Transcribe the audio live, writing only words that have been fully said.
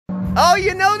Oh,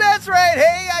 you know that's right.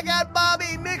 Hey, I got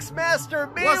Bobby Mixmaster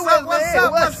B with me.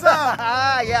 What's up?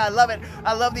 Yeah, I love it.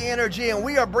 I love the energy, and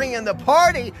we are bringing the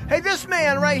party. Hey, this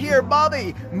man right here,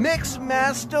 Bobby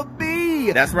Mixmaster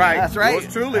B. That's right. That's right.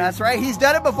 Yours truly. That's right. He's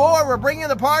done it before. We're bringing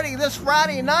the party this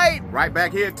Friday night. Right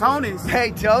back here at Tony's.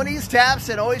 Hey, Tony's Taps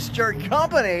and Oyster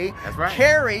Company. That's right.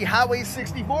 Cary, Highway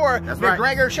 64. That's right.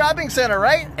 McGregor Shopping Center,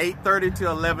 right? 8:30 to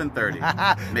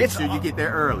 11:30. Make sure you get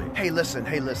there early. Hey, listen.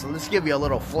 Let's give you a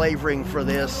little flavoring for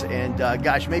this. And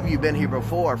gosh, maybe you've been here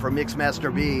before for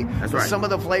Mixmaster B. That's right. Some of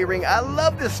the flavoring. I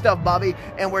love this stuff, Bobby.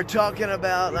 And we're talking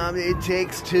about it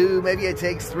takes two, maybe it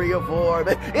takes three or four.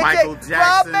 But Michael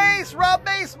Jackson. Rob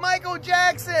Bass, Michael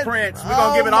Jackson. Prince. We're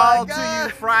going to give it all to God.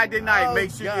 you Friday night. Oh,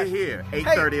 Make sure gosh. you're here.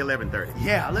 8:30, 11:30.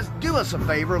 Yeah, let's do us a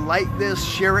favor. Like this,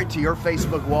 share it to your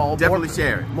Facebook wall. Definitely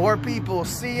share it. More people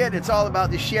see it. It's all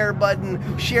about the share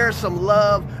button. Share some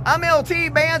love. I'm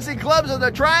LT, Bands and Clubs of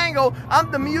the Triangle.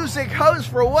 I'm the music host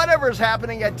for whatever's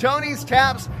happening at Tony's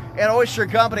Taps and Oyster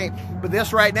Company. But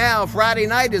this right now, Friday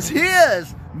night, is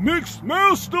his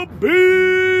Mixmaster B.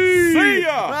 See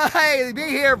ya. Hey, be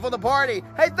here for the party.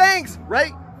 Hey, thanks.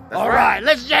 Right? That's All right,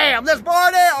 let's jam. Let's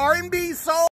party. R&B, soul.